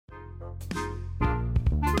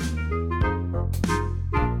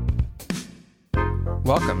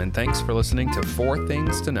Welcome and thanks for listening to Four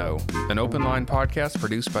Things to Know, an open line podcast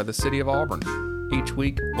produced by the City of Auburn. Each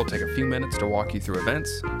week, we'll take a few minutes to walk you through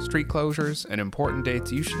events, street closures, and important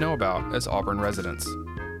dates you should know about as Auburn residents.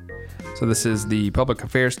 So this is the public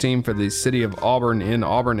affairs team for the City of Auburn in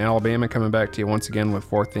Auburn, Alabama, coming back to you once again with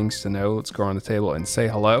Four Things to Know. Let's go around the table and say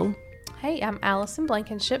hello. Hey, I'm Allison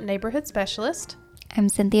Blankenship, Neighborhood Specialist. I'm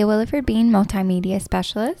Cynthia Williford Bean, Multimedia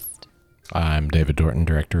Specialist. I'm David Dorton,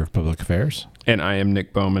 Director of Public Affairs. And I am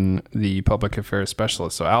Nick Bowman, the Public Affairs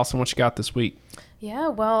Specialist. So Allison, what you got this week? Yeah,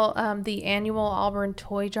 well, the annual Auburn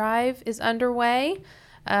Toy Drive is underway.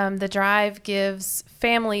 The drive gives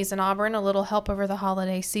families in Auburn a little help over the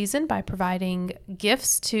holiday season by providing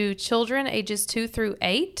gifts to children ages 2 through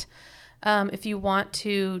 8. If you want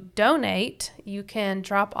to donate, you can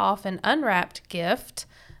drop off an unwrapped gift,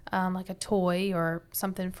 like a toy or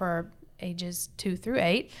something for ages 2 through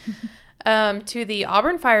 8, to the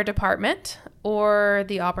Auburn Fire Department or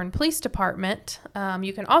the Auburn Police Department.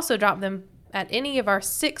 You can also drop them at any of our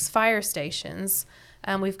 6 fire stations.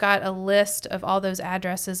 We've got a list of all those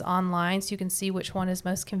addresses online so you can see which one is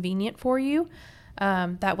most convenient for you.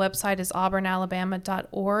 That website is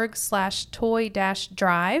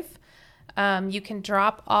auburnalabama.org/toy-drive. You can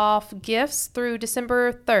drop off gifts through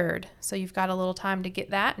December 3rd. So you've got a little time to get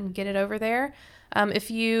that and get it over there.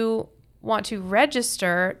 If you want to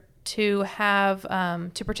register to have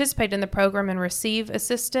to participate in the program and receive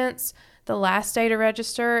assistance, the last day to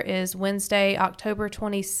register is Wednesday, October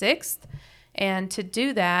 26th. And to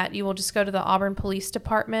do that, you will just go to the Auburn Police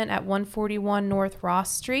Department at 141 North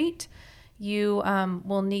Ross Street. You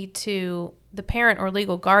will need to, the parent or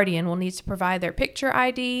legal guardian will need to provide their picture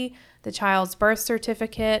ID, the child's birth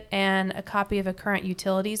certificate, and a copy of a current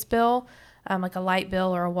utilities bill, like a light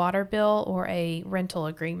bill or a water bill or a rental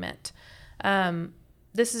agreement.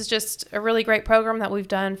 This is just a really great program that we've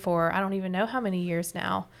done for, I don't even know how many years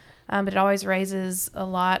now. But it always raises a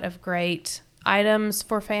lot of great items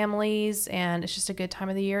for families, and it's just a good time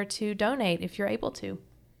of the year to donate if you're able to.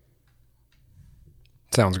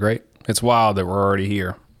 Sounds great. It's wild that we're already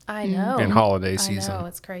here. I know. In holiday season. I know,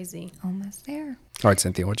 it's crazy. Almost there. All right,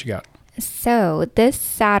 Cynthia, what you got? So this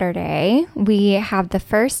Saturday, we have the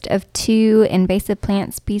first of 2 invasive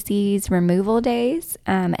plant species removal days.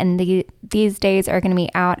 And these days are going to be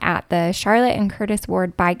out at the Charlotte and Curtis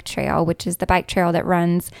Ward Bike Trail, which is the bike trail that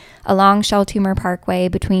runs along Shell-Toomer Parkway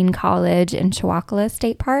between College and Chewacla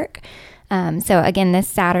State Park. So again, this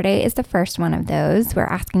Saturday is the first one of those. We're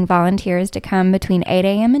asking volunteers to come between 8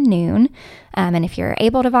 a.m. and noon. And if you're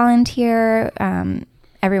able to volunteer,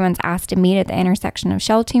 everyone's asked to meet at the intersection of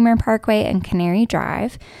Shell-Toomer Parkway and Canary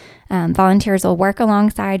Drive. Volunteers will work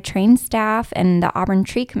alongside trained staff and the Auburn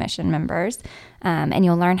Tree Commission members, and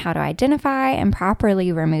you'll learn how to identify and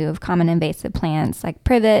properly remove common invasive plants like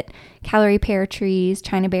privet, Callery pear trees,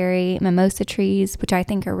 Chinaberry, mimosa trees, which I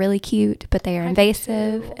think are really cute, but they are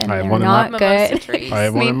invasive and they're not good. I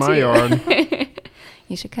have one in my yard.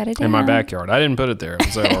 You should cut it down. In my backyard. I didn't put it there. It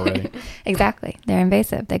was there already. Exactly. They're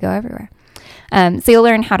invasive. They go everywhere. So you'll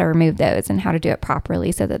learn how to remove those and how to do it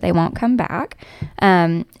properly so that they won't come back.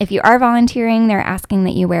 If you are volunteering, they're asking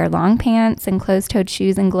that you wear long pants and closed-toed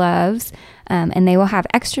shoes and gloves, and they will have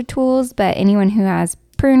extra tools, but anyone who has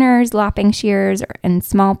pruners, lopping shears, and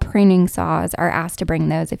small pruning saws are asked to bring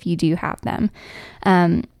those if you do have them.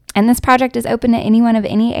 And this project is open to anyone of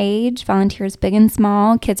any age, volunteers big and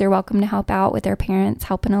small. Kids are welcome to help out with their parents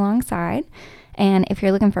helping alongside. And if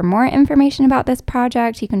you're looking for more information about this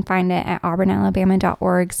project, you can find it at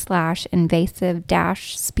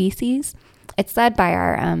auburnalabama.org/invasive-species. It's led by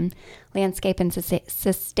our Landscape and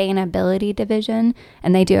Sustainability Division,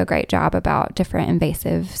 and they do a great job about different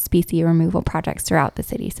invasive species removal projects throughout the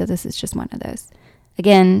city. So this is just one of those.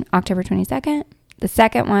 Again, October 22nd. The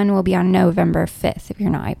second one will be on November 5th if you're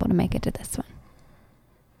not able to make it to this one.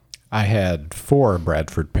 I had 4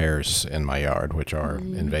 Bradford pears in my yard, which are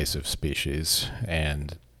invasive species,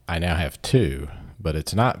 and I now have 2, but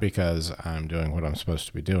it's not because I'm doing what I'm supposed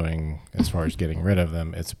to be doing as far as getting rid of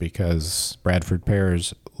them. It's because Bradford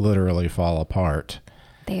pears literally fall apart.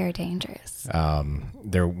 They are dangerous.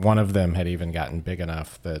 One of them had even gotten big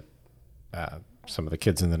enough that some of the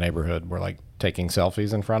kids in the neighborhood were like taking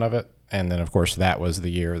selfies in front of it, and then of course that was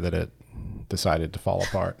the year that it decided to fall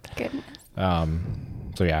apart. Goodness.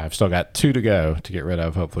 So yeah, I've still got 2 to go to get rid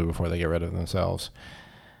of, hopefully before they get rid of themselves.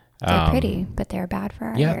 They're pretty, but they're bad for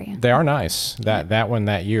our area. They are nice. That one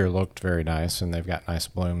that year looked very nice, and they've got nice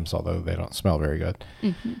blooms, although they don't smell very good.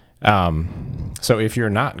 So if you're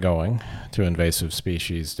not going to Invasive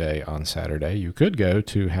Species Day on Saturday, you could go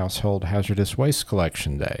to Household Hazardous Waste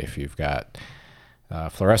Collection Day. If you've got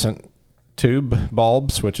fluorescent tube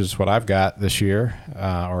bulbs, which is what I've got this year,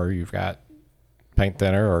 or you've got paint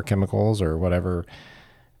thinner or chemicals or whatever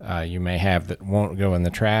you may have that won't go in the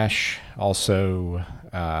trash. Also,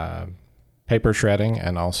 paper shredding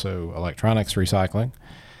and also electronics recycling.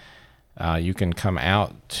 You can come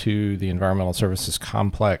out to the Environmental Services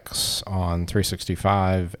Complex on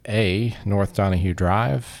 365A North Donahue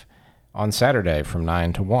Drive on Saturday from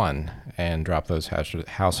 9 to 1 and drop those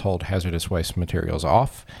household hazardous waste materials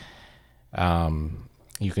off.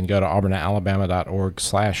 You can go to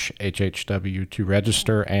auburnalabama.org/HHW to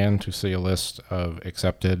register and to see a list of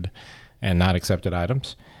accepted and not accepted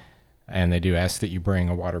items. And they do ask that you bring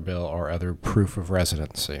a water bill or other proof of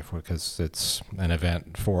residency because it's an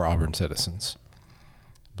event for Auburn citizens.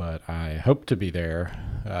 But I hope to be there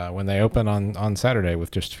when they open on Saturday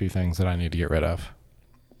with just a few things that I need to get rid of.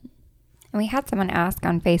 We had someone ask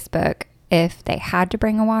on Facebook if they had to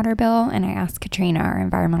bring a water bill, and I asked Katrina, our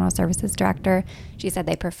environmental services director. She said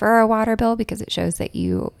they prefer a water bill because it shows that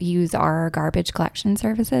you use our garbage collection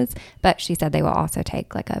services, but she said they will also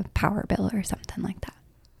take like a power bill or something like that.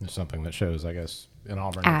 Something that shows, I guess, an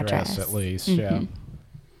Auburn address at least. Mm-hmm. Yeah.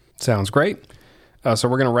 Sounds great. So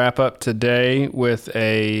we're going to wrap up today with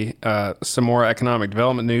some more economic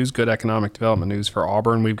development news, good economic development news for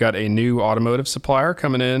Auburn. We've got a new automotive supplier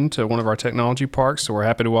coming in to one of our technology parks, so we're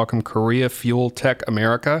happy to welcome Korea Fuel Tech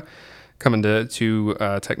America coming to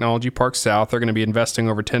Technology Park South. They're going to be investing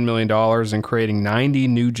over $10 million in creating 90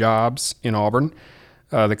 new jobs in Auburn.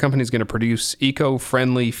 The company is going to produce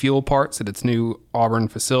eco-friendly fuel parts at its new Auburn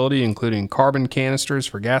facility, including carbon canisters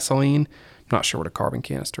for gasoline. I'm not sure what a carbon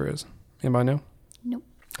canister is. Anybody know? Nope.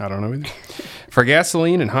 I don't know either. For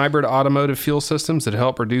gasoline and hybrid automotive fuel systems that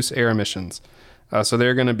help reduce air emissions. So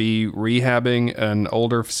they're going to be rehabbing an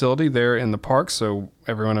older facility there in the park. So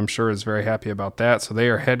everyone, I'm sure, is very happy about that. So they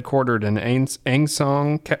are headquartered in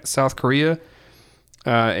Angsong, South Korea.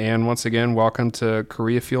 And once again, welcome to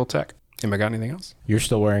Korea Fuel Tech. Anybody got anything else? You're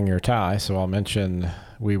still wearing your tie, so I'll mention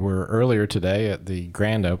we were earlier today at the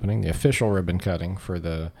grand opening, the official ribbon cutting for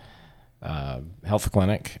the health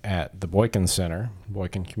clinic at the Boykin Center,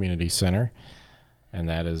 Boykin Community Center. And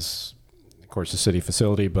that is, of course, a city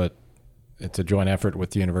facility, but it's a joint effort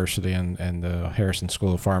with the university and the Harrison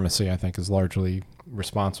School of Pharmacy, I think, is largely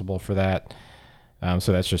responsible for that.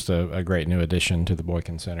 So that's just a great new addition to the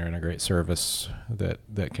Boykin Center and a great service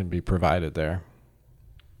that can be provided there.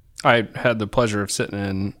 I had the pleasure of sitting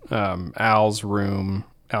in Al's room,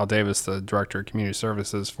 Al Davis, the director of community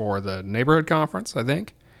services for the neighborhood conference, I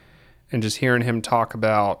think, and just hearing him talk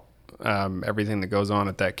about everything that goes on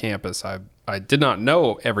at that campus. I did not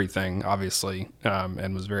know everything, obviously,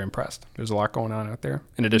 and was very impressed. There's a lot going on out there,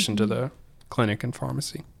 in addition to the clinic and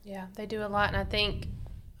pharmacy. Yeah, they do a lot, and I think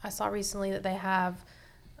I saw recently that they have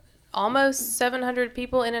almost 700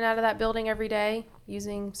 people in and out of that building every day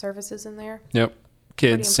using services in there. Yep.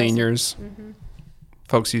 Kids, seniors,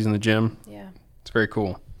 folks using the gym. Yeah. It's very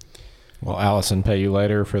cool. Will Allison pay you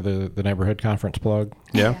later for the neighborhood conference plug?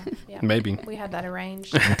 Yeah. Maybe. We had that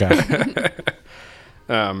arranged. Okay.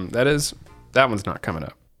 That one's not coming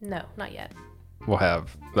up. No, not yet. We'll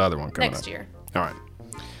have the other one coming up. Next year. All right.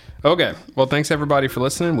 Okay. Well, thanks everybody for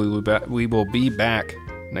listening. We will be back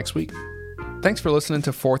next week. Thanks for listening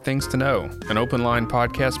to Four Things to Know, an open line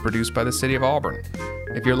podcast produced by the City of Auburn.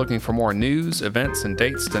 If you're looking for more news, events, and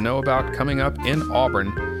dates to know about coming up in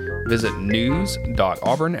Auburn, visit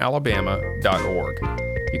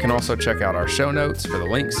news.auburnalabama.org. You can also check out our show notes for the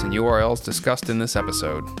links and URLs discussed in this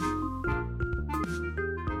episode.